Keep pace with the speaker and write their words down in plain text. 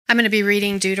I'm going to be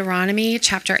reading Deuteronomy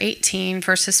chapter 18,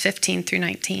 verses 15 through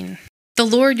 19. The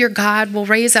Lord your God will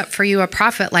raise up for you a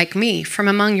prophet like me from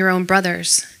among your own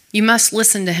brothers. You must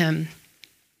listen to him.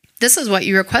 This is what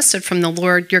you requested from the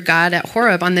Lord your God at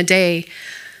Horeb on the day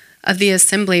of the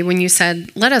assembly when you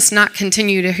said, "Let us not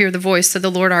continue to hear the voice of the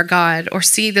Lord our God or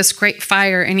see this great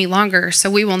fire any longer, so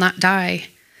we will not die."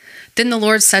 Then the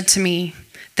Lord said to me,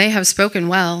 "They have spoken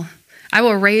well. I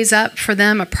will raise up for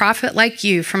them a prophet like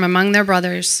you from among their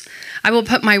brothers. I will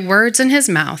put my words in his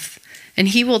mouth, and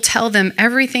he will tell them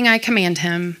everything I command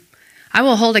him. I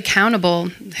will hold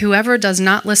accountable whoever does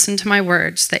not listen to my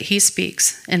words that he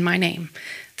speaks in my name."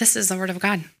 This is the word of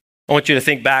God. I want you to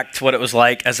think back to what it was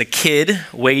like as a kid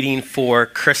waiting for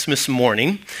Christmas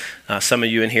morning. Some of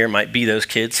you in here might be those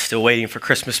kids still waiting for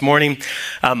Christmas morning.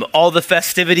 All the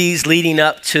festivities leading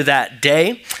up to that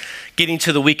day, getting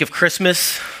to the week of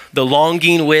Christmas, the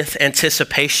longing with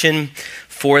anticipation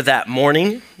for that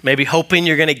morning, maybe hoping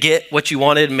you're going to get what you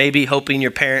wanted, maybe hoping your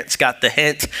parents got the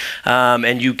hint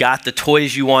and you got the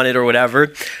toys you wanted or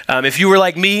whatever. If you were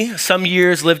like me, some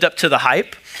years lived up to the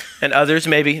hype and others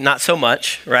maybe not so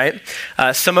much, right?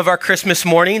 Some of our Christmas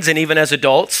mornings and even as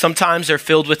adults, sometimes they're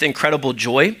filled with incredible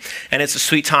joy and it's a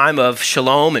sweet time of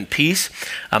shalom and peace.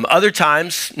 Other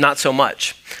times, not so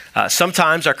much.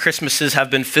 Sometimes our Christmases have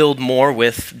been filled more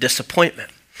with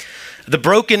disappointment. The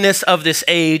brokenness of this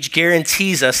age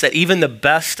guarantees us that even the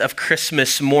best of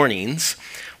Christmas mornings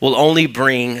will only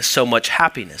bring so much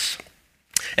happiness.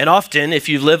 And often, if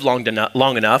you've lived long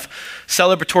enough,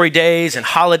 celebratory days and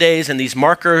holidays and these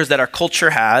markers that our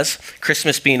culture has,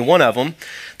 Christmas being one of them,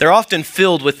 they're often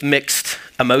filled with mixed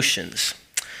emotions.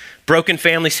 Broken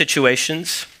family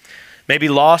situations, maybe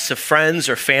loss of friends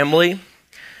or family,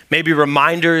 maybe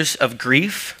reminders of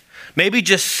grief, maybe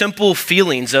just simple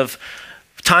feelings of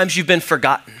times you've been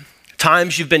forgotten,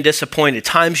 times you've been disappointed,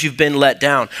 times you've been let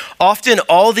down. Often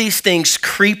all these things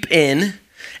creep in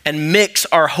and mix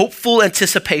our hopeful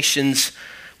anticipations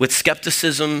with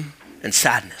skepticism and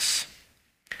sadness.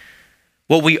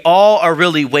 What we all are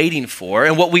really waiting for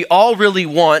and what we all really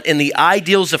want in the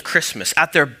ideals of Christmas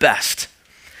at their best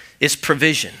is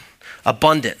provision,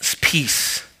 abundance,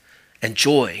 peace, and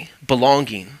joy,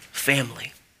 belonging,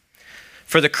 family.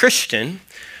 For the Christian,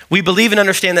 we believe and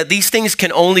understand that these things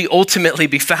can only ultimately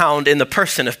be found in the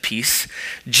person of peace,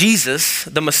 Jesus,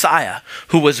 the Messiah,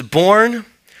 who was born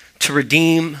to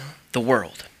redeem the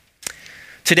world.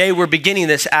 Today, we're beginning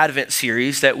this Advent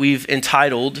series that we've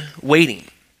entitled Waiting.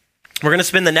 We're going to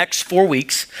spend the next 4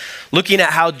 weeks looking at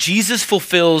how Jesus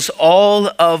fulfills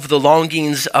all of the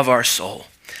longings of our soul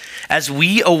as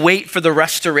we await for the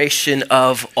restoration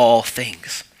of all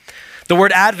things. The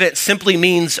word Advent simply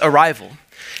means arrival.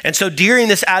 And so during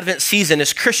this Advent season,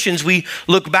 as Christians, we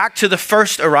look back to the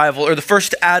first arrival or the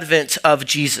first advent of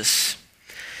Jesus.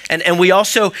 And we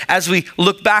also, as we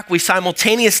look back, we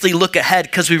simultaneously look ahead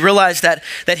because we realize that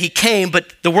he came,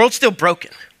 but the world's still broken.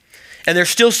 And there's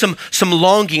still some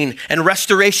longing and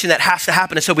restoration that has to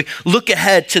happen. And so we look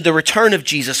ahead to the return of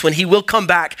Jesus when he will come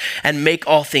back and make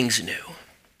all things new.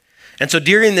 And so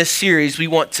during this series, we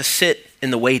want to sit in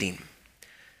the waiting.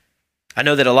 I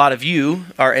know that a lot of you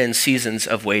are in seasons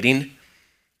of waiting.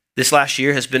 This last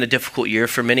year has been a difficult year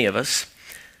for many of us.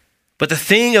 But the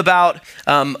thing about,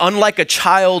 unlike a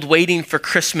child waiting for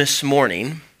Christmas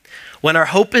morning, when our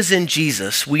hope is in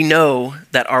Jesus, we know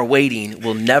that our waiting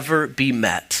will never be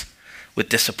met with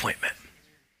disappointment.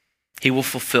 He will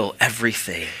fulfill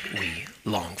everything we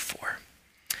long for.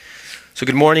 So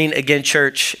good morning again,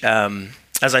 church.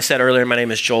 As I said earlier, my name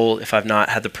is Joel, if I've not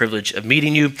had the privilege of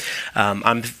meeting you.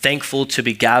 I'm thankful to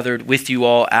be gathered with you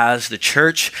all as the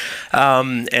church.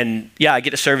 I get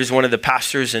to serve as one of the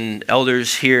pastors and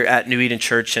elders here at New Eden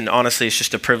Church. And honestly, it's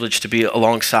just a privilege to be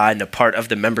alongside and a part of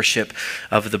the membership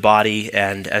of the body.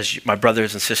 And as my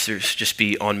brothers and sisters, just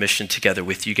be on mission together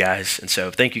with you guys. And so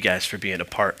thank you guys for being a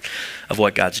part of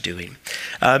what God's doing.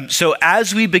 So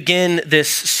as we begin this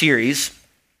series,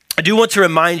 I do want to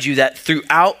remind you that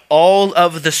throughout all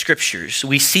of the scriptures,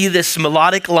 we see this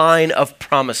melodic line of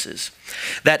promises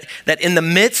that in the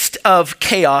midst of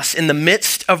chaos, in the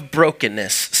midst of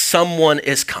brokenness, someone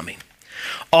is coming.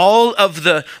 All of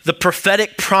the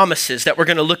prophetic promises that we're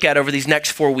going to look at over these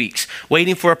next 4 weeks,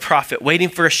 waiting for a prophet, waiting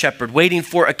for a shepherd, waiting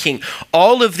for a king,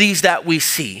 all of these that we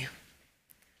see.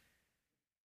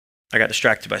 I got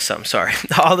distracted by something, sorry.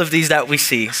 All of these that we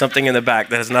see, something in the back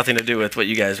that has nothing to do with what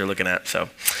you guys are looking at. So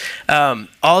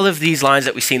all of these lines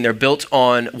that we've seen, they're built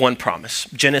on one promise,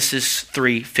 Genesis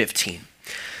 3:15.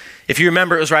 If you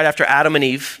remember, it was right after Adam and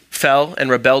Eve fell and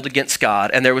rebelled against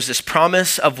God, and there was this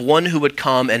promise of one who would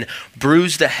come and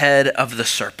bruise the head of the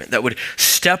serpent, that would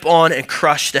step on and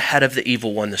crush the head of the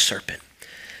evil one, the serpent.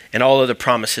 And all of the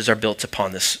promises are built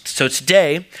upon this. So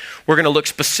today, we're going to look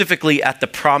specifically at the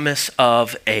promise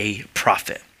of a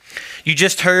prophet. You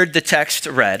just heard the text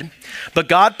read, but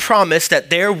God promised that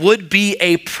there would be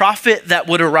a prophet that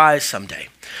would arise someday,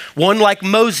 one like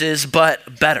Moses,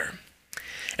 but better.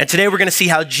 And today we're going to see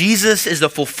how Jesus is the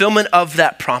fulfillment of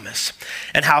that promise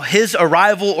and how his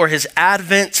arrival or his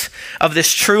advent of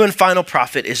this true and final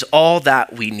prophet is all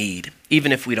that we need,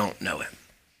 even if we don't know it.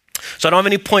 So I don't have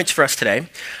any points for us today.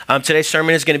 Today's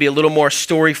sermon is going to be a little more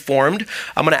story formed.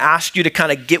 I'm going to ask you to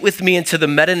kind of get with me into the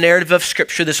meta narrative of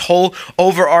Scripture, this whole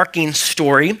overarching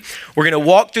story. We're going to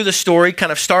walk through the story,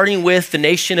 kind of starting with the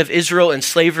nation of Israel and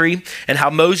slavery and how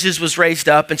Moses was raised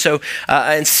up, and so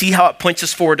and see how it points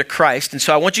us forward to Christ. And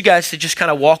so I want you guys to just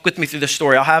kind of walk with me through the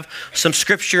story. I'll have some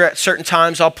scripture at certain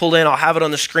times. I'll pull in. I'll have it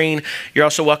on the screen. You're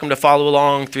also welcome to follow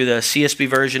along through the CSB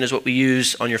version, is what we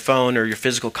use on your phone or your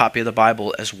physical copy of the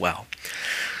Bible as well.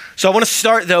 So I want to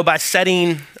start, though, by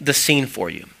setting the scene for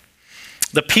you.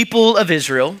 The people of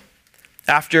Israel,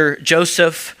 after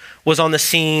Joseph was on the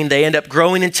scene, they end up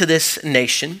growing into this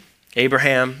nation.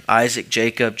 Abraham, Isaac,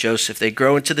 Jacob, Joseph, they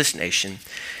grow into this nation,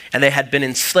 and they had been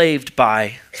enslaved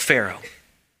by Pharaoh.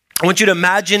 I want you to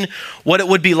imagine what it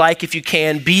would be like, if you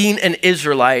can, being an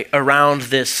Israelite around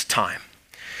this time.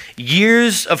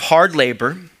 Years of hard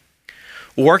labor,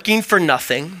 working for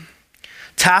nothing,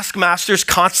 taskmasters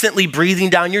constantly breathing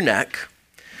down your neck,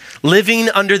 living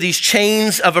under these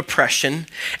chains of oppression,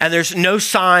 and there's no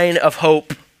sign of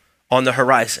hope on the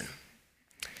horizon.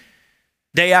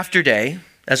 Day after day,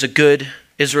 as a good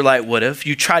Israelite would have,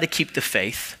 you try to keep the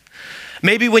faith.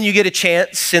 Maybe when you get a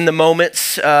chance in the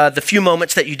moments, the few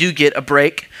moments that you do get a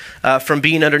break from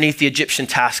being underneath the Egyptian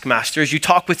taskmasters, you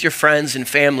talk with your friends and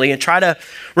family and try to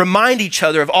remind each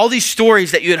other of all these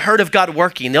stories that you had heard of God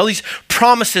working, all these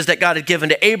promises that God had given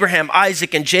to Abraham,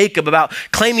 Isaac, and Jacob about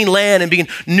claiming land and being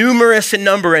numerous in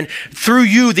number. And through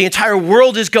you, the entire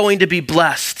world is going to be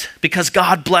blessed because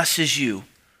God blesses you.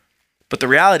 But the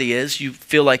reality is you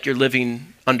feel like you're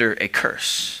living under a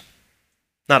curse,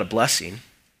 not a blessing.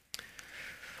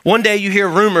 One day you hear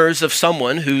rumors of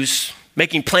someone who's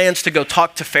making plans to go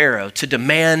talk to Pharaoh to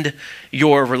demand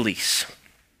your release.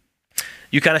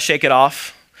 You kind of shake it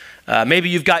off. Maybe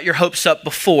you've got your hopes up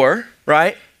before,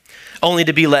 right? Only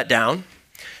to be let down.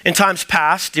 In times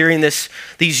past, during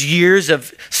these years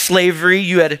of slavery,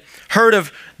 you had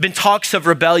been talks of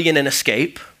rebellion and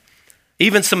escape.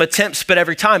 Even some attempts, but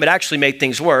every time it actually made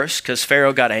things worse because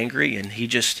Pharaoh got angry and he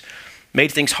just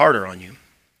made things harder on you.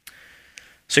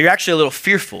 So you're actually a little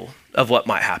fearful of what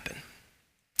might happen.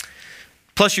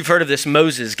 Plus, you've heard of this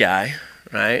Moses guy,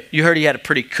 right? You heard he had a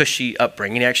pretty cushy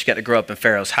upbringing. He actually got to grow up in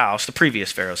Pharaoh's house, the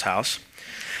previous Pharaoh's house.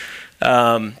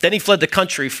 Then he fled the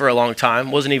country for a long time,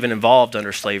 wasn't even involved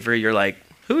under slavery. You're like,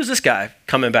 who is this guy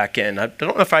coming back in? I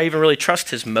don't know if I even really trust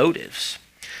his motives.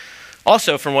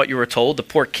 Also, from what you were told, the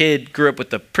poor kid grew up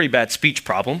with a pretty bad speech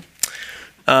problem.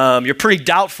 You're pretty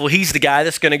doubtful he's the guy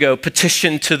that's going to go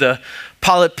petition to the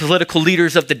political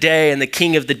leaders of the day and the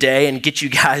king of the day and get you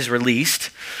guys released,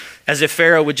 as if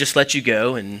Pharaoh would just let you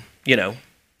go and,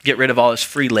 get rid of all his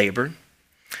free labor.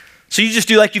 So you just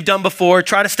do like you've done before,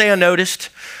 try to stay unnoticed,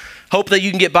 hope that you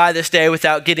can get by this day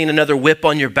without getting another whip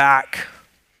on your back,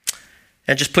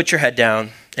 and just put your head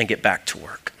down and get back to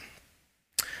work.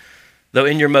 Though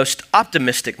in your most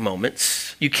optimistic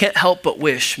moments, you can't help but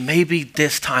wish maybe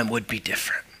this time would be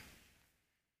different.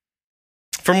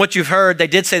 From what you've heard, they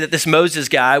did say that this Moses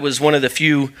guy was one of the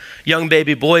few young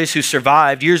baby boys who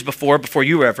survived years before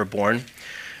you were ever born,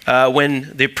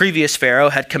 when the previous Pharaoh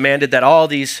had commanded that all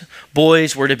these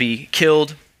boys were to be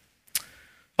killed.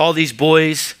 All these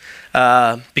boys,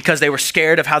 because they were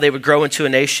scared of how they would grow into a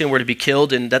nation, were to be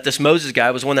killed, and that this Moses guy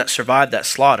was one that survived that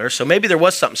slaughter. So maybe there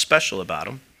was something special about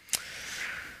him.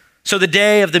 So the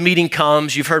day of the meeting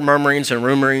comes. You've heard murmurings and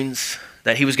rumorings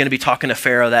that he was going to be talking to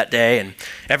Pharaoh that day, and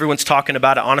everyone's talking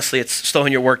about it. Honestly, it's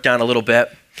slowing your work down a little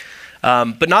bit.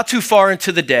 But not too far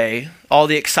into the day, all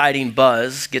the exciting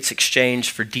buzz gets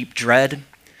exchanged for deep dread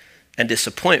and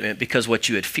disappointment because what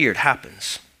you had feared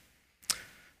happens.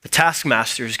 The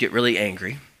taskmasters get really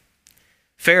angry.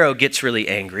 Pharaoh gets really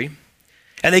angry,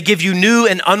 and they give you new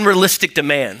and unrealistic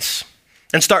demands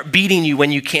and start beating you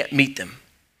when you can't meet them.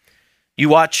 You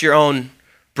watch your own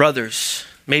brothers,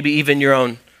 maybe even your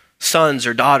own sons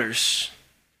or daughters,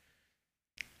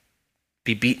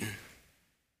 be beaten.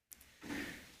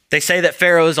 They say that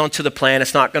Pharaoh is onto the plan,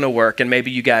 it's not going to work, and maybe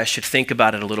you guys should think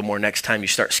about it a little more next time you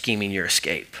start scheming your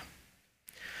escape.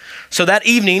 So that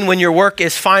evening, when your work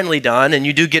is finally done and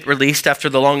you do get released after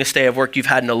the longest day of work you've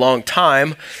had in a long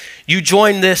time, you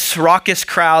join this raucous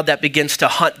crowd that begins to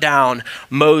hunt down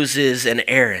Moses and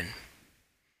Aaron.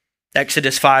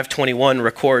 Exodus 5:21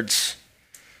 records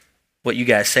what you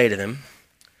guys say to them.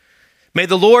 May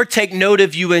the Lord take note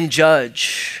of you and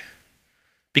judge,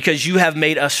 because you have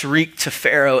made us reek to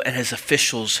Pharaoh and his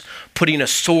officials, putting a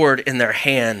sword in their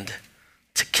hand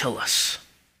to kill us.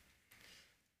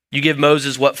 You give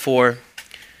Moses what for,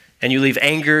 and you leave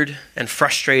angered and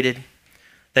frustrated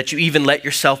that you even let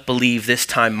yourself believe this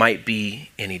time might be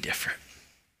any different.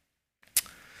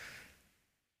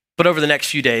 But over the next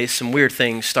few days, some weird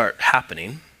things start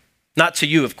happening. Not to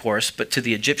you, of course, but to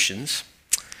the Egyptians.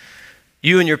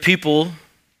 You and your people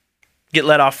get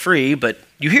let off free, but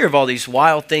you hear of all these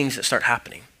wild things that start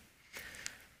happening.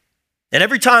 And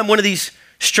every time one of these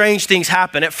strange things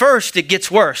happen, at first it gets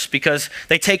worse because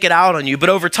they take it out on you. But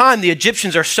over time, the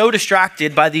Egyptians are so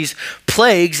distracted by these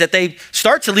plagues that they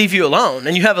start to leave you alone.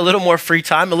 And you have a little more free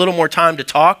time, a little more time to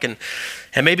talk and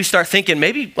maybe start thinking,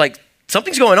 maybe like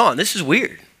something's going on. This is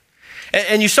weird.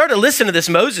 And you start to listen to this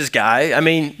Moses guy. I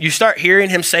mean, you start hearing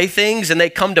him say things and they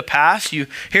come to pass. You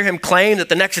hear him claim that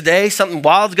the next day something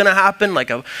wild's going to happen, like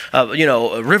a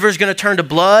river's going to turn to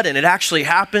blood, and it actually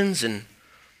happens. And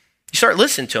you start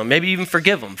listening to him, maybe even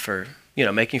forgive him for,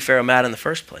 making Pharaoh mad in the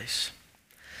first place.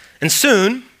 And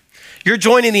soon, you're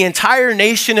joining the entire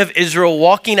nation of Israel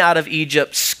walking out of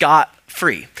Egypt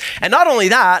scot-free. And not only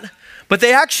that, but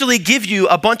they actually give you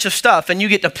a bunch of stuff and you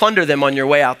get to plunder them on your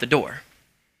way out the door.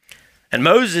 And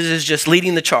Moses is just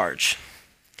leading the charge.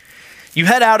 You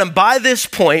head out, and by this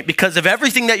point, because of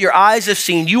everything that your eyes have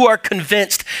seen, you are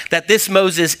convinced that this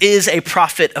Moses is a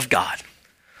prophet of God.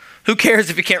 Who cares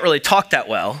if he can't really talk that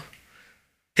well?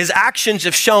 His actions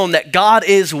have shown that God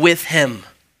is with him,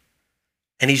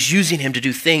 and he's using him to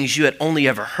do things you had only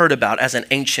ever heard about as an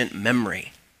ancient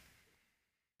memory.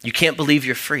 You can't believe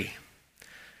you're free.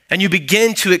 And you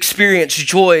begin to experience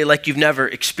joy like you've never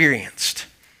experienced.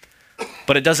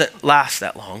 But it doesn't last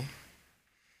that long.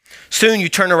 Soon you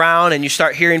turn around and you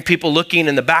start hearing people looking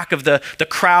in the back of the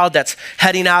crowd that's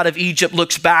heading out of Egypt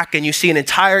looks back, and you see an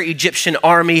entire Egyptian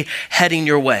army heading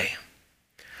your way.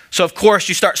 So of course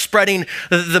you start spreading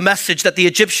the message that the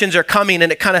Egyptians are coming,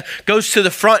 and it kind of goes to the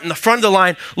front, and the front of the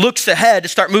line looks ahead to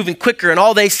start moving quicker, and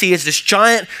all they see is this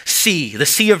giant sea, the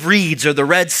Sea of Reeds, or the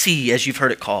Red Sea as you've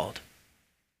heard it called.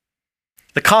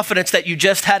 The confidence that you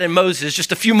just had in Moses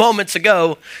just a few moments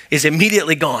ago is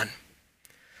immediately gone.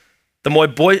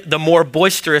 The more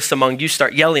boisterous among you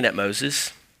start yelling at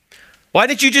Moses. Why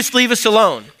didn't you just leave us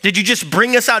alone? Did you just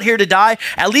bring us out here to die?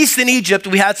 At least in Egypt,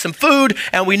 we had some food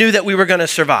and we knew that we were going to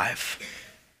survive.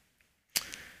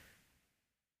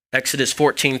 Exodus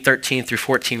 14:13 through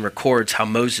 14 records how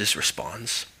Moses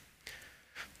responds.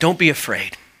 Don't be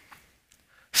afraid.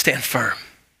 Stand firm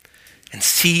and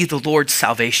see the Lord's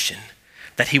salvation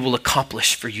that he will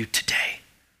accomplish for you today.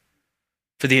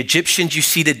 For the Egyptians you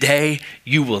see today,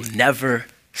 you will never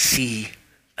see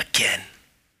again.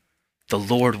 The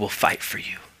Lord will fight for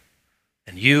you,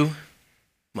 and you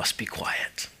must be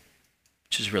quiet,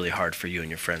 which is really hard for you and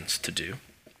your friends to do.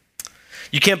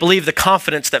 You can't believe the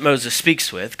confidence that Moses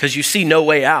speaks with because you see no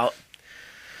way out.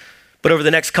 But over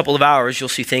the next couple of hours, you'll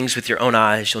see things with your own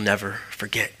eyes you'll never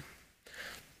forget.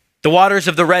 The waters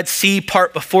of the Red Sea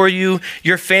part before you.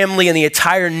 Your family and the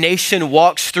entire nation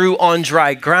walks through on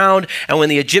dry ground. And when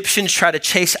the Egyptians try to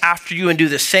chase after you and do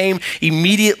the same,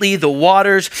 immediately the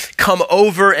waters come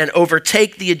over and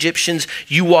overtake the Egyptians.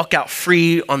 You walk out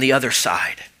free on the other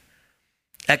side.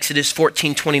 Exodus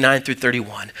 14:29 through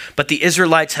 31. But the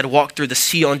Israelites had walked through the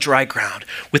sea on dry ground,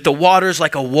 with the waters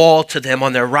like a wall to them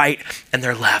on their right and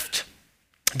their left.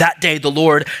 That day, the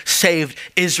Lord saved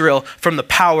Israel from the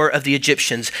power of the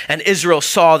Egyptians, and Israel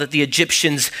saw that the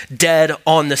Egyptians dead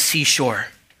on the seashore.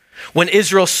 When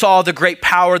Israel saw the great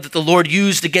power that the Lord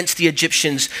used against the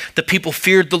Egyptians, the people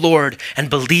feared the Lord and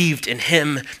believed in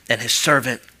him and his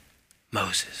servant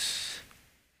Moses.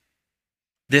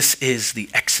 This is the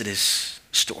Exodus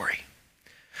story.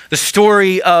 The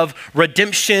story of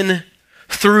redemption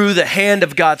through the hand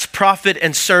of God's prophet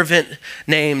and servant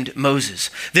named Moses.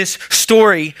 This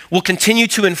story will continue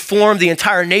to inform the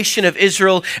entire nation of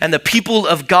Israel and the people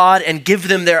of God and give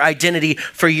them their identity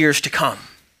for years to come.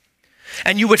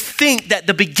 And you would think that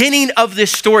the beginning of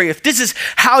this story, if this is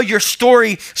how your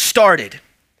story started,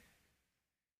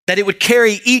 that it would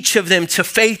carry each of them to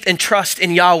faith and trust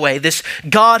in Yahweh, this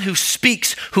God who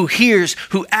speaks, who hears,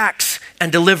 who acts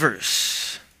and delivers.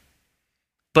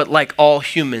 But like all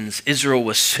humans, Israel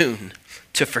was soon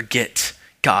to forget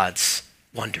God's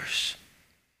wonders.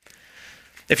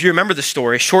 If you remember the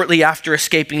story, shortly after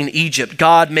escaping Egypt,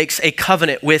 God makes a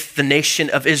covenant with the nation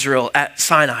of Israel at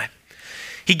Sinai.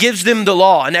 He gives them the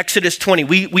law in Exodus 20.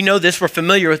 We know this, we're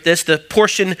familiar with this. The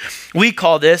portion we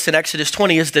call this in Exodus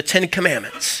 20 is the 10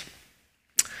 Commandments.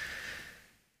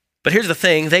 But here's the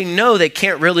thing, they know they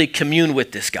can't really commune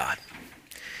with this God.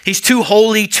 He's too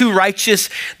holy, too righteous.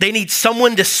 They need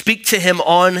someone to speak to him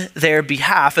on their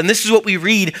behalf. And this is what we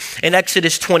read in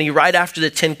Exodus 20 right after the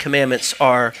 10 Commandments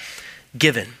are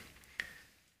given.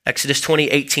 Exodus 20,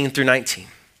 18 through 19.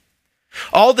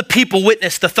 All the people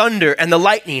witnessed the thunder and the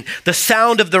lightning, the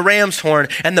sound of the ram's horn,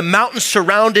 and the mountain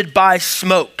surrounded by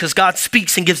smoke, because God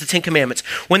speaks and gives the 10 Commandments.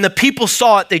 When the people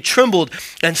saw it, they trembled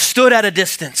and stood at a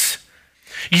distance.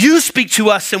 You speak to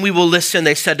us and we will listen,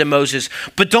 they said to Moses,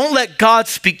 but don't let God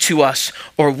speak to us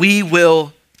or we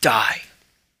will die.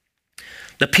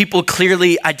 The people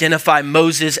clearly identify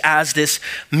Moses as this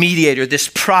mediator, this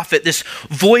prophet, this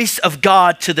voice of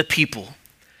God to the people.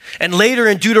 And later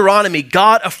in Deuteronomy,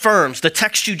 God affirms, the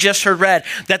text you just heard read,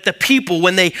 that the people,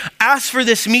 when they ask for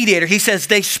this mediator, he says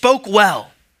they spoke well.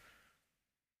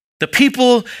 The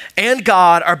people and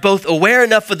God are both aware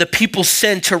enough of the people's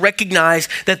sin to recognize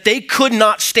that they could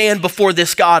not stand before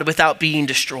this God without being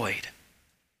destroyed.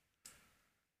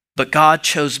 But God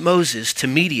chose Moses to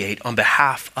mediate on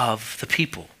behalf of the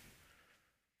people.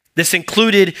 This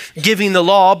included giving the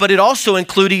law, but it also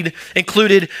included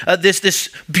this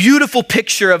beautiful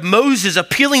picture of Moses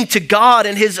appealing to God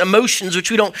and his emotions, which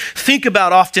we don't think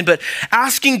about often, but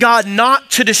asking God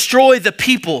not to destroy the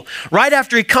people right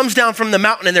after he comes down from the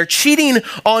mountain and they're cheating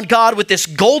on God with this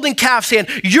golden calf saying,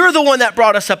 you're the one that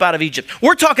brought us up out of Egypt.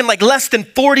 We're talking like less than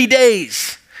 40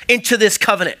 days into this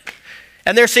covenant.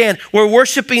 And they're saying, we're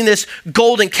worshiping this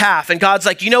golden calf. And God's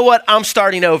like, you know what? I'm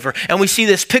starting over. And we see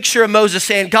this picture of Moses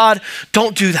saying, God,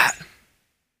 don't do that.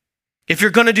 If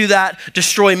you're going to do that,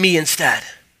 destroy me instead.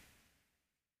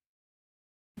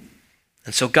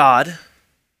 And so God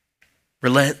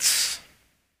relents.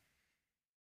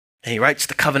 And he writes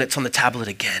the covenants on the tablet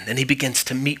again. And he begins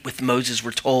to meet with Moses,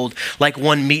 we're told, like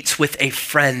one meets with a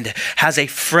friend, has a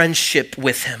friendship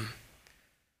with him.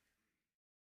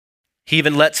 He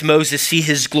even lets Moses see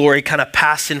his glory kind of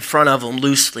pass in front of him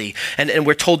loosely. And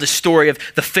we're told the story of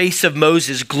the face of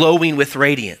Moses glowing with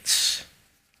radiance.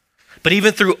 But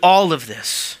even through all of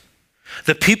this,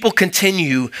 the people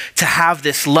continue to have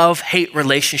this love-hate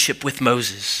relationship with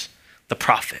Moses, the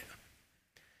prophet.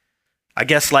 I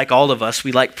guess like all of us,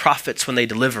 we like prophets when they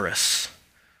deliver us,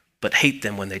 but hate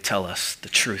them when they tell us the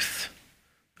truth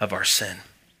of our sin.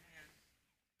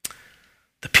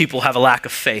 The people have a lack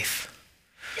of faith.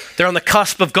 They're on the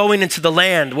cusp of going into the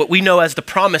land, what we know as the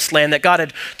promised land that God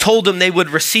had told them they would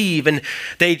receive. And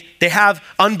they have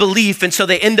unbelief. And so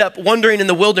they end up wandering in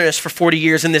the wilderness for 40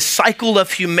 years. And this cycle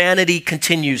of humanity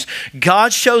continues.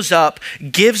 God shows up,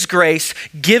 gives grace,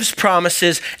 gives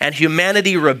promises, and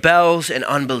humanity rebels in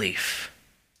unbelief.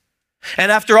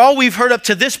 And after all we've heard up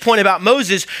to this point about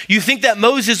Moses, you think that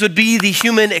Moses would be the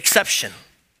human exception.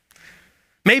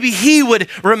 Maybe he would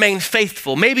remain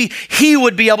faithful. Maybe he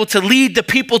would be able to lead the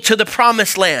people to the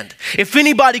promised land. If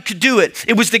anybody could do it,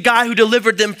 it was the guy who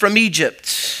delivered them from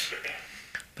Egypt.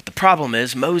 But the problem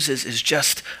is Moses is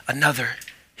just another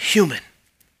human.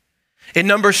 In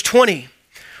Numbers 20,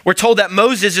 we're told that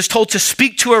Moses is told to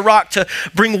speak to a rock to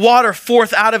bring water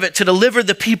forth out of it to deliver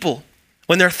the people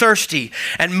when they're thirsty.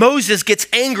 And Moses gets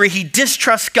angry. He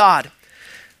distrusts God.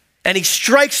 And he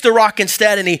strikes the rock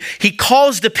instead, and he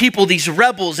calls the people these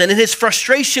rebels. And in his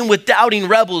frustration with doubting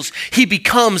rebels, he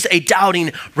becomes a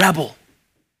doubting rebel.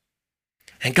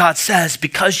 And God says,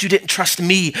 because you didn't trust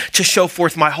me to show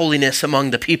forth my holiness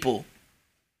among the people,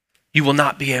 you will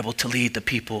not be able to lead the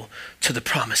people to the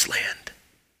promised land.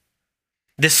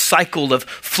 This cycle of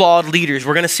flawed leaders,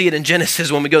 we're going to see it in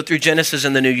Genesis when we go through Genesis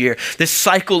in the new year. This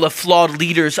cycle of flawed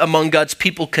leaders among God's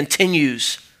people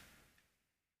continues.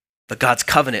 But God's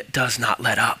covenant does not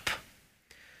let up.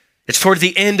 It's towards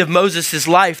the end of Moses'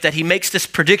 life that he makes this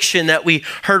prediction that we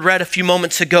heard read a few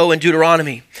moments ago in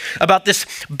Deuteronomy about this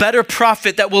better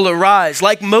prophet that will arise,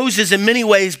 like Moses in many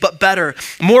ways, but better,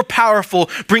 more powerful,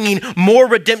 bringing more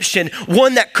redemption,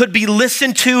 one that could be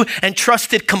listened to and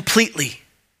trusted completely.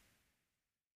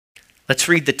 Let's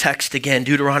read the text again,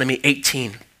 Deuteronomy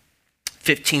 18,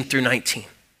 15 through 19.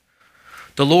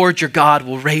 The Lord your God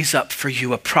will raise up for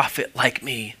you a prophet like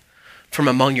me from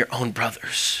among your own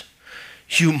brothers.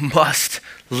 You must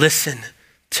listen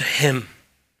to him.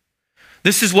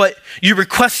 This is what you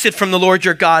requested from the Lord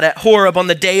your God at Horeb on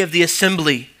the day of the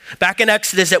assembly. Back in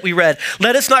Exodus that we read,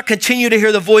 let us not continue to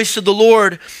hear the voice of the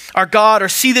Lord our God or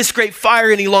see this great fire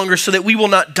any longer so that we will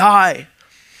not die.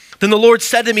 Then the Lord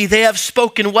said to me, they have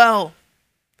spoken well.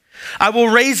 I will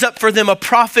raise up for them a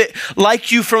prophet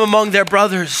like you from among their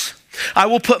brothers. I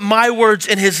will put my words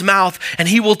in his mouth, and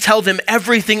he will tell them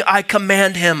everything I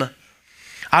command him.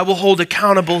 I will hold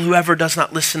accountable whoever does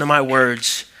not listen to my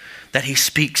words that he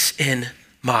speaks in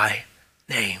my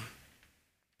name.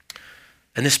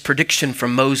 And this prediction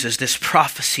from Moses, this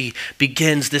prophecy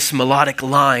begins this melodic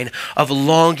line of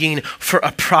longing for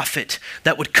a prophet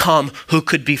that would come who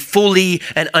could be fully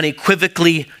and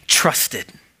unequivocally trusted.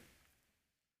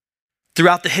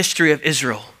 Throughout the history of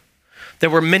Israel, there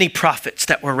were many prophets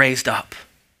that were raised up.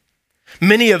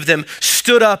 Many of them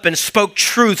stood up and spoke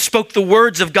truth, spoke the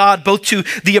words of God, both to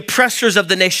the oppressors of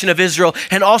the nation of Israel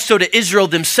and also to Israel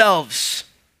themselves.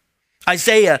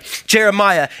 Isaiah,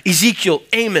 Jeremiah, Ezekiel,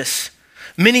 Amos,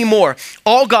 many more,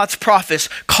 all God's prophets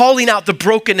calling out the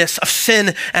brokenness of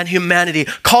sin and humanity,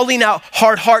 calling out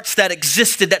hard hearts that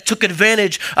existed, that took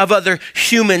advantage of other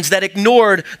humans, that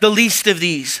ignored the least of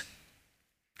these.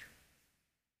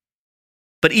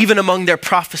 But even among their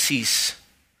prophecies,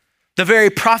 the very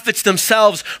prophets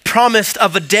themselves promised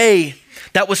of a day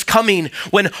that was coming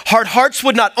when hard hearts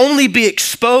would not only be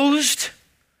exposed,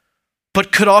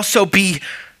 but could also be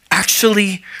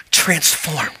actually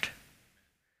transformed.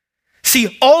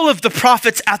 See, all of the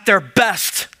prophets at their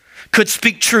best could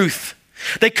speak truth.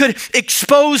 They could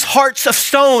expose hearts of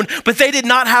stone, but they did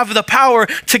not have the power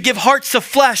to give hearts of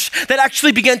flesh that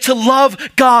actually began to love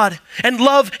God and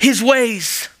love his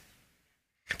ways.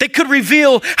 They could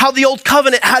reveal how the old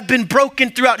covenant had been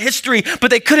broken throughout history, but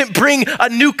they couldn't bring a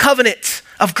new covenant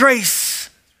of grace.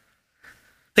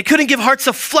 They couldn't give hearts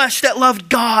of flesh that loved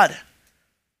God.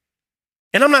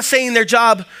 And I'm not saying their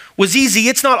job was easy.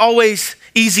 It's not always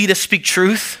easy to speak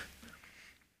truth.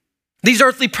 These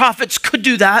earthly prophets could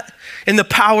do that in the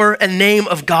power and name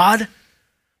of God,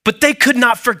 but they could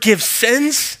not forgive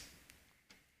sins.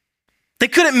 They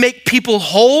couldn't make people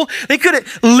whole. They couldn't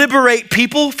liberate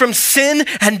people from sin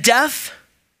and death.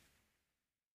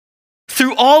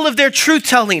 Through all of their truth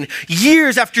telling,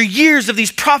 years after years of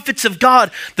these prophets of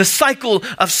God, the cycle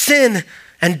of sin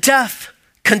and death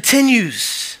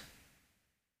continues.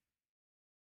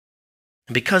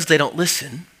 And because they don't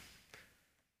listen,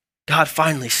 God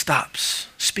finally stops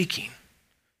speaking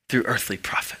through earthly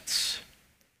prophets.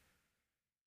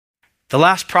 The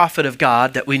last prophet of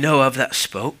God that we know of that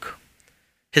spoke,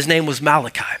 his name was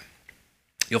Malachi.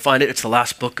 You'll find it, it's the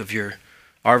last book of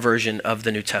our version of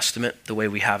the New Testament, the way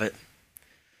we have it.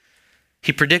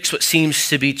 He predicts what seems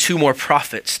to be two more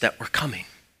prophets that were coming.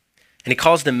 And he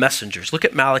calls them messengers. Look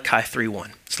at Malachi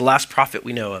 3:1. It's the last prophet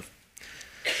we know of.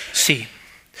 See,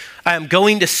 I am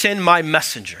going to send my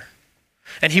messenger,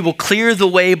 and he will clear the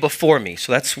way before me.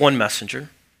 So that's one messenger.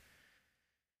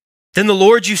 Then the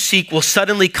Lord you seek will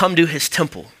suddenly come to his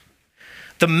temple.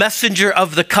 The messenger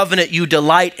of the covenant you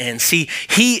delight in. See,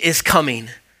 he is coming,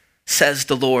 says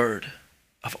the Lord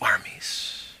of armies.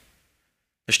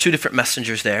 There's two different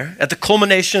messengers there. At the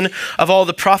culmination of all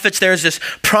the prophets, there's this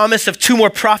promise of two more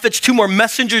prophets, two more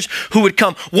messengers who would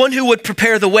come. One who would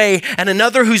prepare the way, and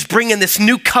another who's bringing this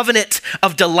new covenant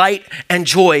of delight and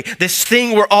joy, this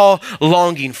thing we're all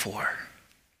longing for.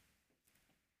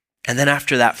 And then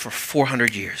after that, for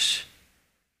 400 years,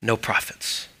 no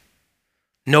prophets.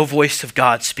 No voice of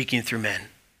God speaking through men.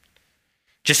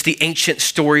 Just the ancient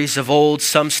stories of old,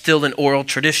 some still in oral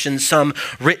tradition, some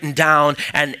written down,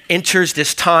 and enters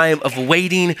this time of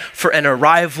waiting for an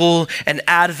arrival, an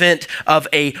advent of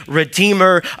a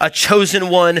redeemer, a chosen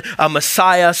one, a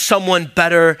Messiah, someone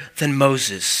better than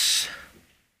Moses.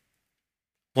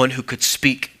 One who could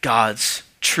speak God's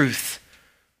truth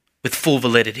with full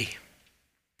validity.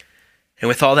 And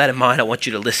with all that in mind, I want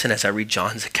you to listen as I read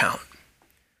John's account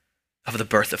of the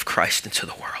birth of Christ into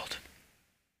the world.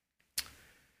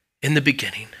 In the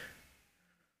beginning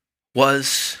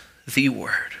was the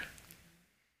Word,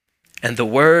 and the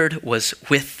Word was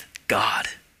with God,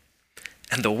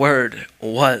 and the Word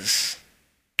was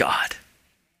God.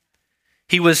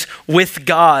 He was with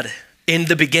God in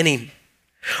the beginning.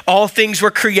 All things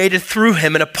were created through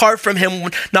him, and apart from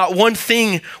him, not one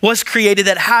thing was created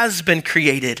that has been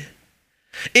created.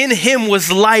 In him was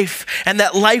life, and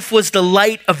that life was the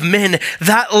light of men.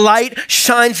 That light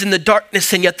shines in the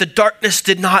darkness, and yet the darkness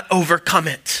did not overcome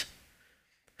it.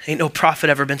 Ain't no prophet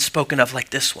ever been spoken of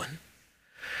like this one.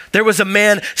 There was a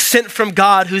man sent from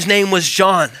God whose name was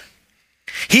John.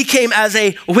 He came as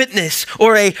a witness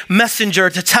or a messenger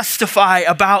to testify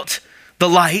about the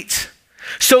light,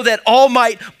 so that all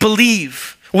might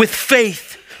believe with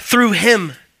faith through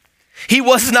him. He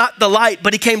was not the light,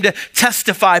 but he came to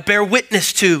testify, bear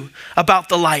witness to about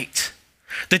the light.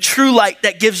 The true light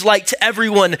that gives light to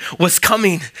everyone was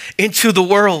coming into the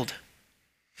world.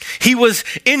 He was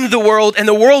in the world, and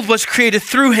the world was created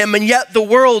through him, and yet the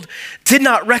world did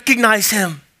not recognize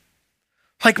him.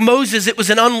 Like Moses, it was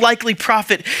an unlikely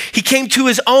prophet. He came to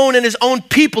his own and his own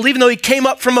people, even though he came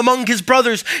up from among his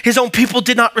brothers, his own people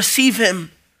did not receive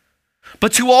him.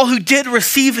 But to all who did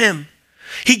receive him,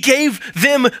 he gave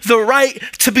them the right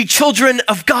to be children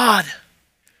of God.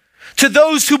 To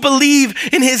those who believe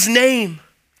in his name,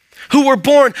 who were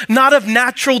born not of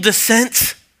natural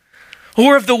descent,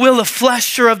 or of the will of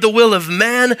flesh or of the will of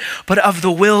man, but of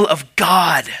the will of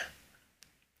God.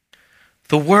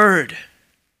 The Word,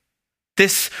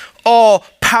 this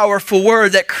all-powerful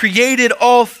Word that created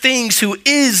all things, who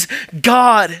is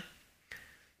God,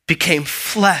 became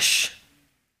flesh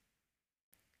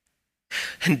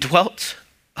and dwelt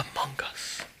among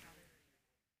us.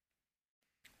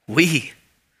 We,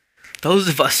 those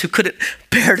of us who couldn't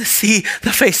bear to see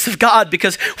the face of God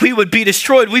because we would be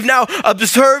destroyed, we've now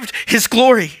observed his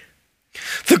glory.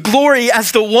 The glory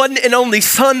as the one and only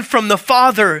Son from the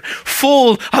Father,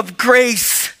 full of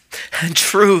grace and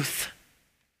truth.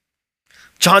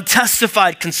 John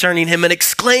testified concerning him and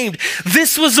exclaimed,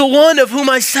 "This was the one of whom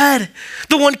I said,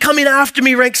 the one coming after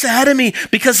me ranks ahead of me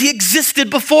because he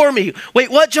existed before me." Wait,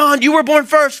 what, John? You were born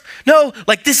first? No,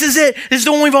 like this is it. This is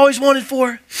the one we've always wanted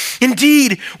for.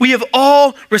 Indeed, we have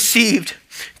all received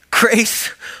grace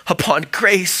upon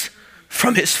grace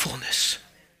from his fullness.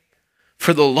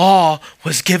 For the law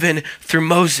was given through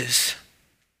Moses.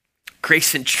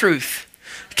 Grace and truth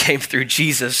came through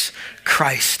Jesus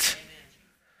Christ.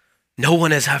 No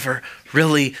one has ever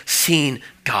really seen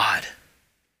God.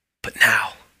 But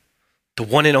now, the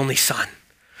one and only Son,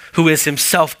 who is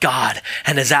himself God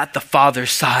and is at the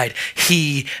Father's side,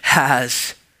 he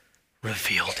has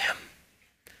revealed him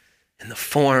in the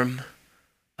form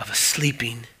of a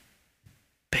sleeping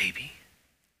baby.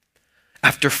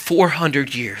 After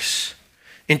 400 years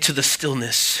into the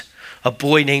stillness, a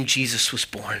boy named Jesus was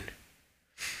born.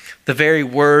 The very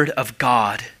Word of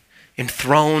God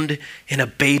enthroned in a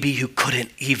baby who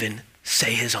couldn't even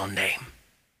say his own name,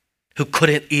 who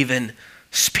couldn't even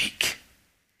speak.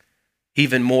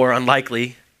 Even more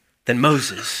unlikely than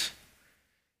Moses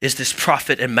is this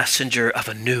prophet and messenger of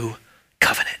a new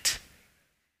covenant.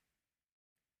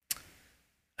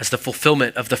 As the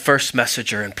fulfillment of the first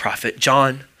messenger and prophet,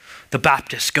 John the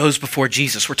Baptist goes before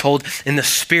Jesus, we're told, in the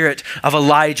spirit of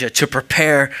Elijah to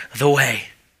prepare the way.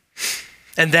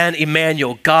 And then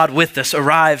Emmanuel, God with us,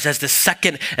 arrives as the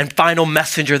second and final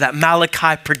messenger that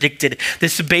Malachi predicted.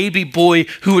 This baby boy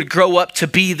who would grow up to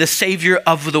be the Savior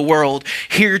of the world,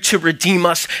 here to redeem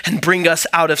us and bring us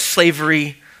out of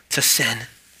slavery to sin.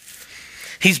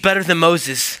 He's better than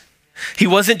Moses. He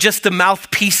wasn't just the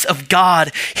mouthpiece of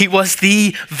God. He was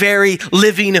the very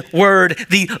living Word,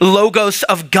 the Logos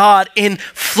of God in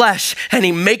flesh. And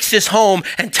he makes his home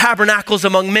and tabernacles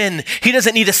among men. He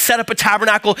doesn't need to set up a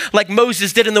tabernacle like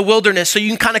Moses did in the wilderness so you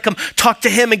can kind of come talk to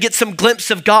him and get some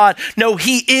glimpse of God. No,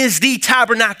 he is the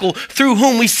tabernacle through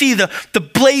whom we see the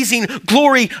blazing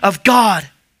glory of God.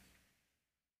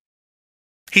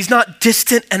 He's not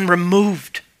distant and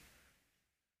removed.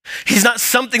 He's not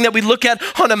something that we look at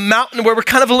on a mountain where we're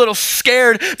kind of a little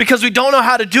scared because we don't know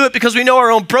how to do it because we know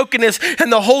our own brokenness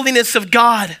and the holiness of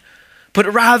God.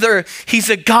 But rather, he's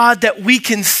a God that we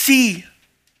can see.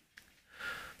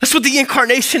 That's what the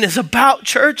incarnation is about,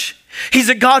 church. He's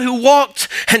a God who walked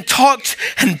and talked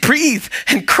and breathed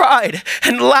and cried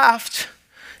and laughed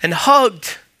and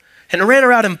hugged and ran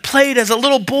around and played as a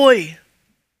little boy.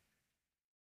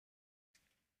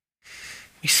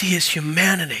 We see his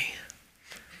humanity.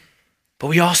 But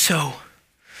we also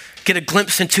get a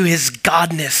glimpse into his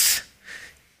godness.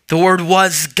 The Word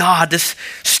was God. This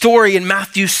story in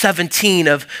Matthew 17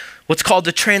 of what's called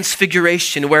the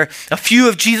Transfiguration, where a few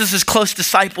of Jesus' close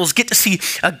disciples get to see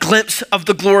a glimpse of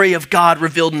the glory of God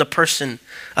revealed in the person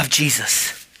of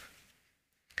Jesus.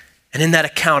 And in that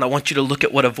account, I want you to look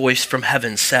at what a voice from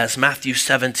heaven says. Matthew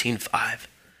 17:5.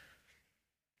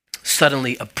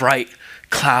 Suddenly a bright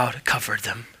cloud covered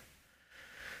them.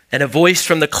 And a voice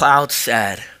from the cloud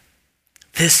said,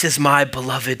 "This is my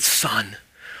beloved Son,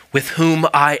 with whom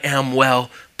I am well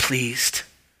pleased.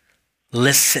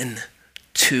 Listen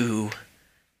to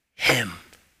him."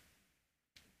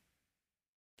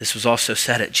 This was also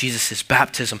said at Jesus'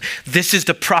 baptism. This is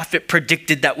the prophet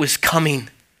predicted that was coming,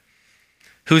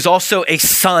 who's also a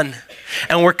son,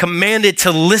 and we're commanded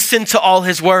to listen to all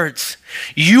his words.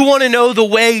 You want to know the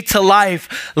way to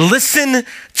life? Listen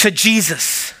to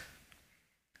Jesus.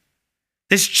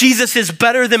 This Jesus is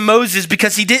better than Moses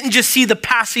because he didn't just see the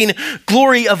passing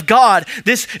glory of God.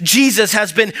 This Jesus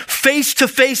has been face to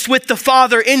face with the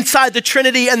Father inside the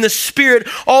Trinity and the Spirit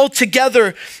all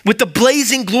together with the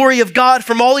blazing glory of God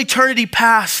from all eternity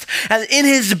past. And in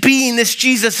his being, this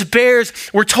Jesus bears,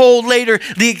 we're told later,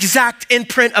 the exact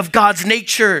imprint of God's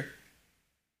nature.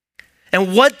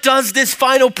 And what does this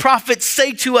final prophet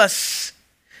say to us?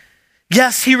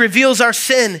 Yes, he reveals our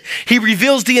sin. He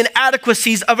reveals the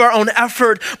inadequacies of our own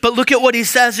effort. But look at what he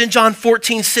says in John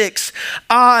 14:6.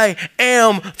 I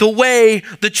am the way,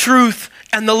 the truth,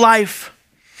 and the life.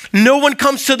 No one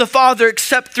comes to the Father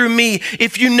except through me.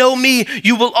 If you know me,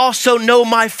 you will also know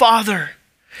my Father.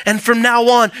 And from now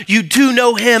on, you do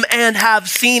know him and have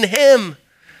seen him.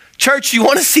 Church, you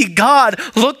want to see God?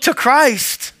 Look to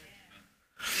Christ.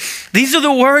 These are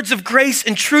the words of grace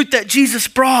and truth that Jesus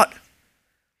brought.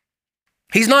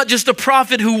 He's not just a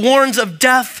prophet who warns of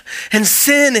death and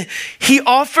sin. He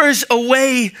offers a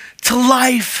way to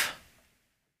life.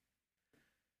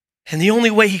 And the only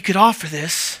way he could offer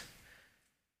this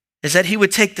is that he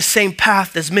would take the same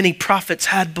path as many prophets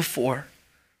had before,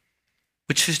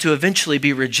 which is to eventually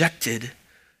be rejected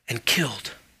and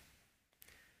killed.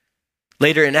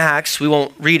 Later in Acts, we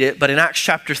won't read it, but in Acts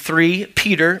chapter 3,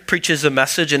 Peter preaches a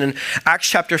message, and in Acts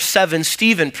chapter 7,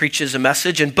 Stephen preaches a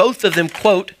message, and both of them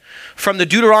quote from the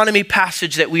Deuteronomy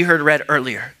passage that we heard read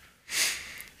earlier.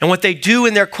 And what they do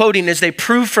in their quoting is they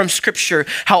prove from Scripture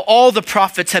how all the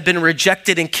prophets have been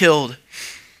rejected and killed.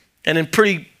 And in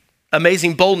pretty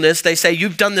amazing boldness, they say,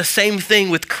 you've done the same thing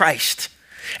with Christ,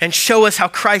 and show us how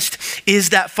Christ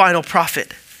is that final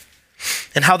prophet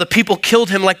and how the people killed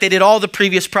him like they did all the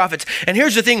previous prophets. And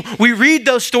here's the thing, we read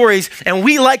those stories and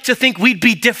we like to think we'd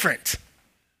be different.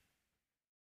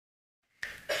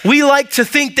 We like to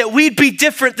think that we'd be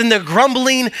different than the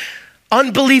grumbling,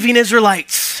 unbelieving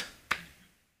Israelites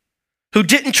who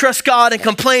didn't trust God and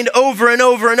complained over and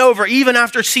over and over, even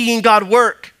after seeing God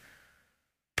work.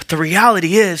 But the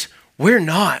reality is, we're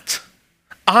not.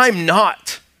 I'm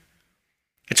not.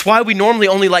 It's why we normally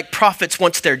only like prophets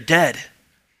once they're dead,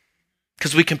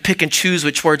 because we can pick and choose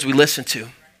which words we listen to,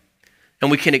 and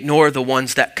we can ignore the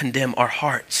ones that condemn our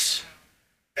hearts.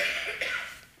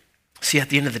 See, at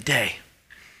the end of the day,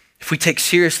 if we take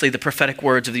seriously the prophetic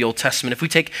words of the Old Testament, if we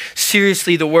take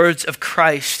seriously the words of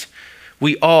Christ,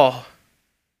 we all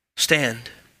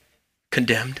stand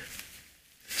condemned.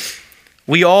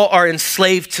 We all are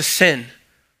enslaved to sin,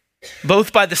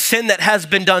 both by the sin that has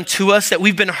been done to us, that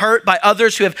we've been hurt by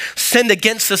others who have sinned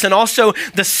against us, and also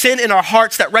the sin in our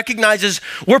hearts that recognizes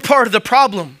we're part of the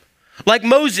problem. Like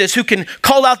Moses, who can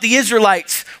call out the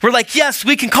Israelites. We're like, yes,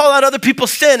 we can call out other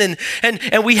people's sin,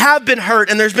 and we have been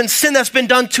hurt, and there's been sin that's been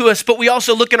done to us, but we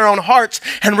also look in our own hearts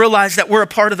and realize that we're a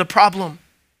part of the problem.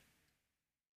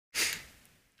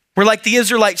 We're like the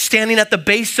Israelites standing at the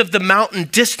base of the mountain,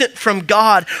 distant from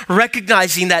God,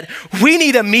 recognizing that we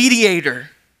need a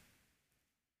mediator.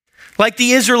 Like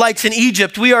the Israelites in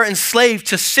Egypt, we are enslaved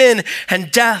to sin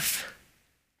and death.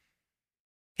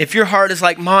 If your heart is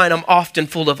like mine, I'm often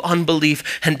full of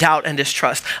unbelief and doubt and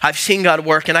distrust. I've seen God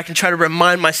work, and I can try to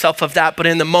remind myself of that, but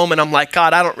in the moment, I'm like,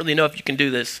 God, I don't really know if you can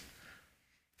do this.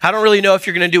 I don't really know if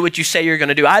you're going to do what you say you're going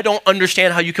to do. I don't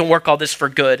understand how you can work all this for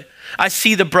good. I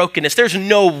see the brokenness. There's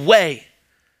no way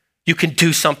you can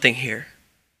do something here.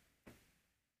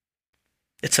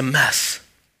 It's a mess.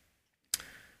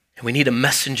 And we need a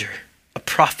messenger, a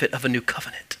prophet of a new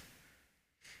covenant.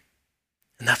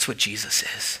 And that's what Jesus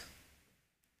is.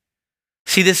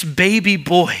 See, this baby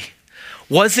boy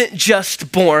wasn't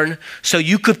just born so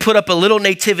you could put up a little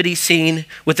nativity scene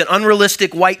with an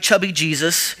unrealistic white chubby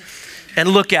Jesus and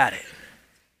look at it.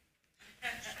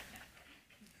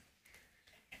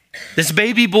 This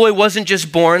baby boy wasn't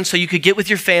just born so you could get with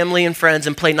your family and friends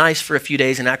and play nice for a few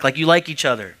days and act like you like each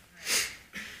other.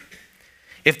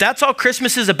 If that's all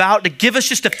Christmas is about, to give us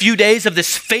just a few days of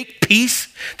this fake peace,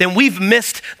 then we've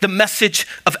missed the message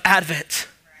of Advent.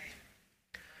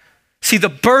 See, the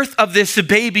birth of this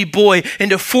baby boy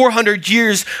into 400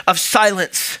 years of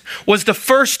silence was the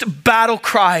first battle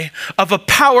cry of a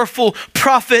powerful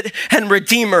prophet and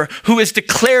redeemer who is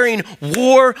declaring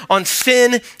war on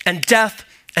sin and death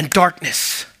and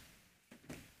darkness.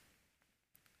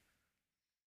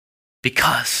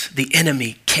 Because the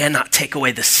enemy cannot take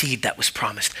away the seed that was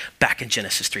promised back in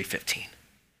Genesis 3:15.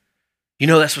 You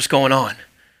know that's what's going on.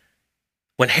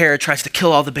 When Herod tries to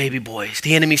kill all the baby boys,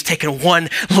 the enemy's taking one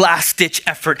last ditch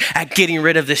effort at getting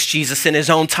rid of this Jesus in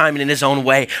his own time and in his own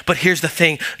way. But here's the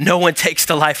thing, no one takes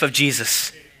the life of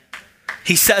Jesus.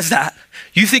 He says that.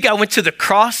 You think I went to the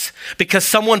cross because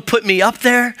someone put me up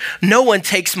there? No one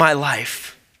takes my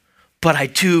life, but I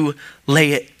do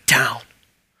lay it down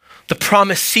The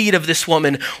promised seed of this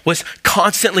woman was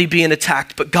constantly being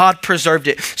attacked, but God preserved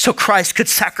it so Christ could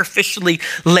sacrificially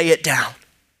lay it down.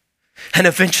 And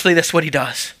eventually that's what he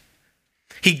does.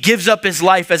 He gives up his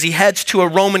life as he heads to a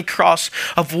Roman cross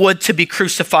of wood to be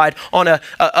crucified on a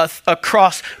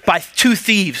cross by two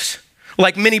thieves,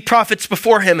 like many prophets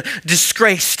before him,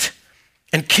 disgraced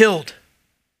and killed.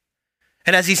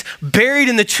 And as he's buried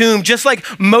in the tomb, just like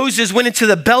Moses went into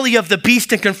the belly of the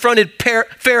beast and confronted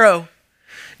Pharaoh,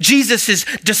 Jesus is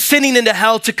descending into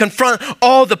hell to confront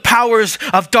all the powers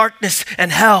of darkness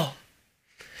and hell.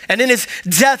 And in his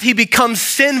death, he becomes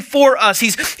sin for us.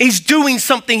 He's doing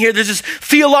something here. There's this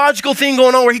theological thing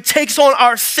going on where he takes on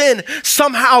our sin,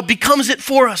 somehow becomes it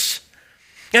for us,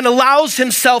 and allows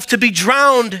himself to be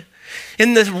drowned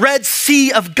in the Red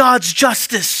Sea of God's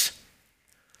justice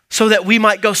so that we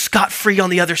might go scot-free on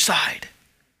the other side.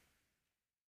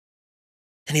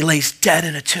 And he lays dead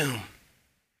in a tomb.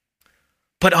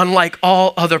 But unlike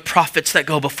all other prophets that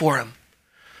go before him,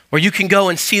 where you can go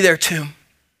and see their tomb,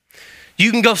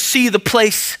 you can go see the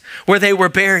place where they were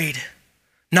buried.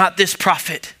 Not this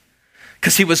prophet,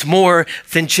 because he was more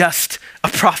than just a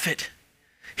prophet.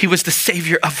 He was the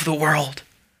Savior of the world.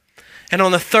 And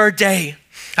on the third day,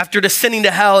 after descending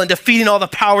to hell and defeating all the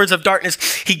powers of darkness,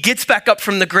 he gets back up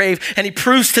from the grave and he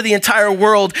proves to the entire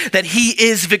world that he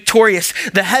is victorious.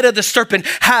 The head of the serpent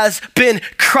has been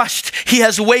crushed. He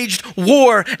has waged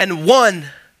war and won.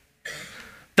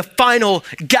 The final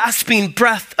gasping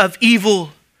breath of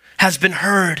evil has been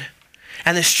heard,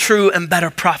 and this true and better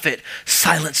prophet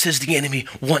silences the enemy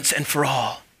once and for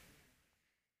all.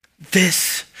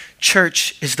 This,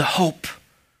 church, is the hope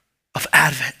of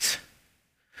Advent.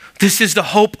 This is the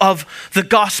hope of the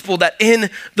gospel, that in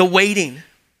the waiting,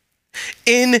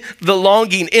 in the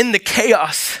longing, in the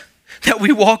chaos that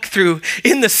we walk through,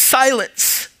 in the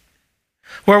silence,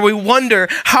 where we wonder,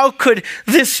 how could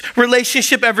this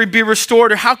relationship ever be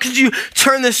restored? Or how could you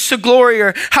turn this to glory?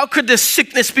 Or how could this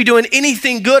sickness be doing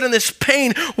anything good and this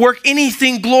pain work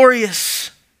anything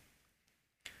glorious?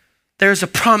 There's a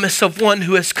promise of one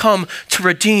who has come to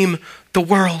redeem the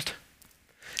world.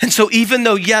 And so even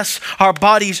though, yes, our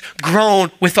bodies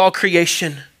groan with all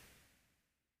creation,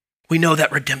 we know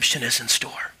that redemption is in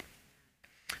store.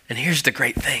 And here's the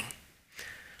great thing.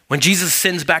 When Jesus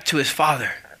sends back to his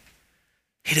Father,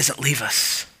 he doesn't leave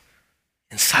us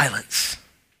in silence.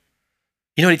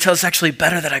 You know what he tells us? Actually,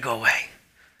 better that I go away,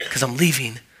 because I'm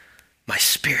leaving my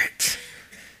Spirit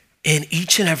in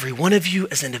each and every one of you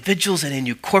as individuals and in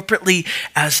you corporately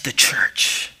as the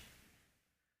church.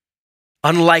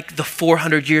 Unlike the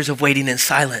 400 years of waiting in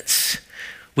silence,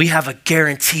 we have a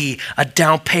guarantee, a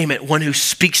down payment, one who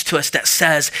speaks to us that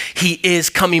says he is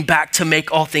coming back to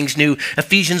make all things new.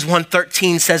 Ephesians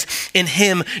 1:13 says, in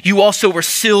him you also were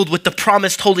sealed with the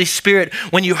promised Holy Spirit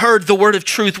when you heard the word of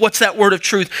truth. What's that word of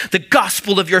truth? The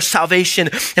gospel of your salvation.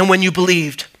 And when you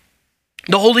believed,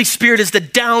 the Holy Spirit is the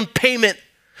down payment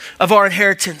of our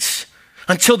inheritance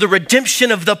until the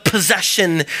redemption of the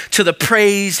possession to the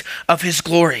praise of his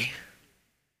glory.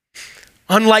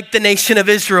 Unlike the nation of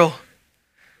Israel,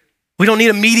 we don't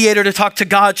need a mediator to talk to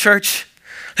God, church.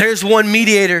 There's one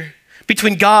mediator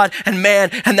between God and man,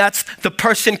 and that's the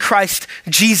person Christ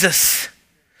Jesus.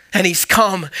 And he's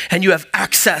come, and you have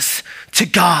access to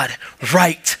God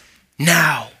right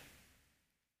now.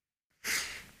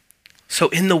 So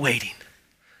in the waiting,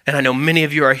 and I know many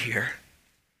of you are here,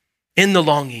 in the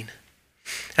longing,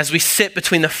 as we sit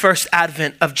between the first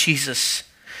advent of Jesus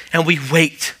and we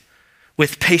wait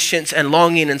with patience and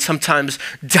longing and sometimes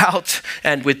doubt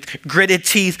and with gritted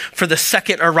teeth for the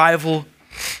second arrival,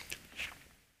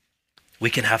 we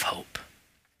can have hope.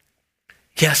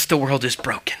 Yes, the world is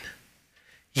broken.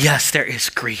 Yes, there is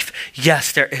grief.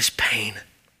 Yes, there is pain.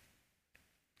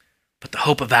 But the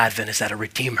hope of Advent is that a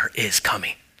Redeemer is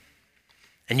coming.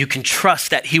 And you can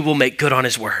trust that he will make good on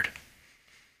his word.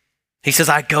 He says,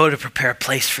 I go to prepare a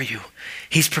place for you.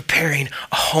 He's preparing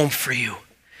a home for you.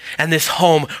 And this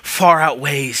home far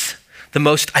outweighs the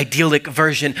most idyllic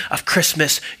version of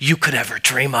Christmas you could ever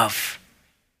dream of.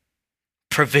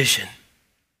 Provision,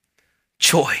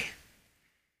 joy,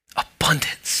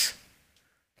 abundance,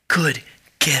 good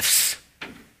gifts.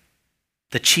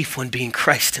 The chief one being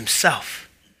Christ himself.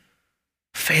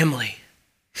 Family,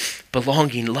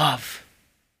 belonging, love.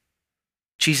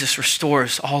 Jesus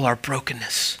restores all our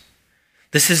brokenness.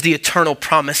 This is the eternal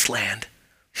promised land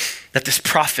that this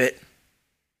prophet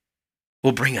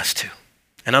will bring us to.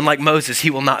 And unlike Moses, he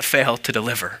will not fail to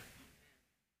deliver.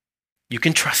 You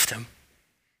can trust him,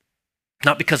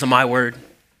 not because of my word,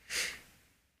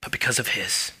 but because of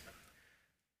his.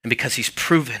 And because he's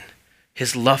proven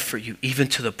his love for you, even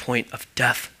to the point of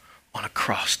death on a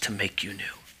cross to make you new.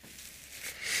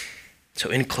 So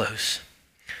in close,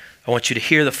 I want you to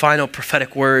hear the final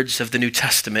prophetic words of the New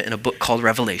Testament in a book called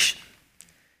Revelation.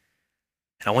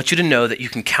 And I want you to know that you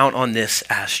can count on this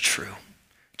as true.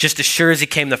 Just as sure as he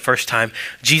came the first time,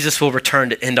 Jesus will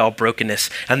return to end all brokenness.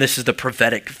 And this is the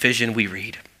prophetic vision we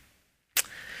read.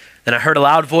 Then I heard a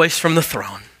loud voice from the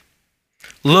throne.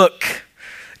 Look,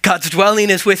 God's dwelling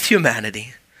is with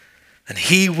humanity, and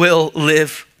he will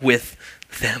live with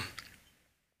them.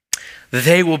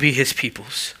 They will be his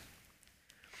peoples,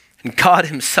 and God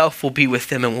himself will be with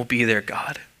them and will be their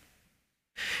God.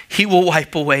 He will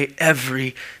wipe away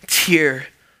every tear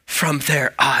from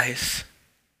their eyes.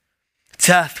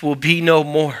 Death will be no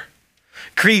more.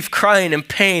 Grief, crying, and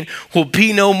pain will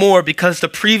be no more because the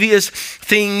previous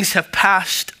things have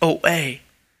passed away.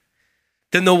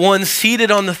 Then the one seated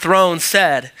on the throne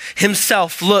said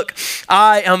himself, look,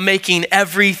 I am making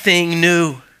everything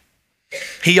new.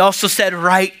 He also said,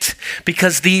 write,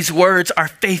 because these words are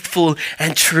faithful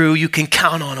and true. You can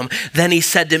count on them. Then he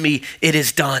said to me, it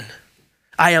is done.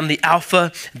 I am the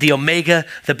Alpha, the Omega,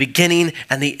 the beginning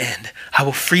and the end. I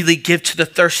will freely give to the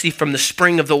thirsty from the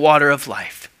spring of the water of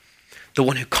life. The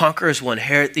one who conquers will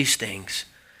inherit these things,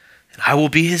 and I will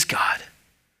be his God.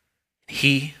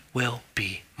 He will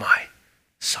be my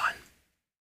son.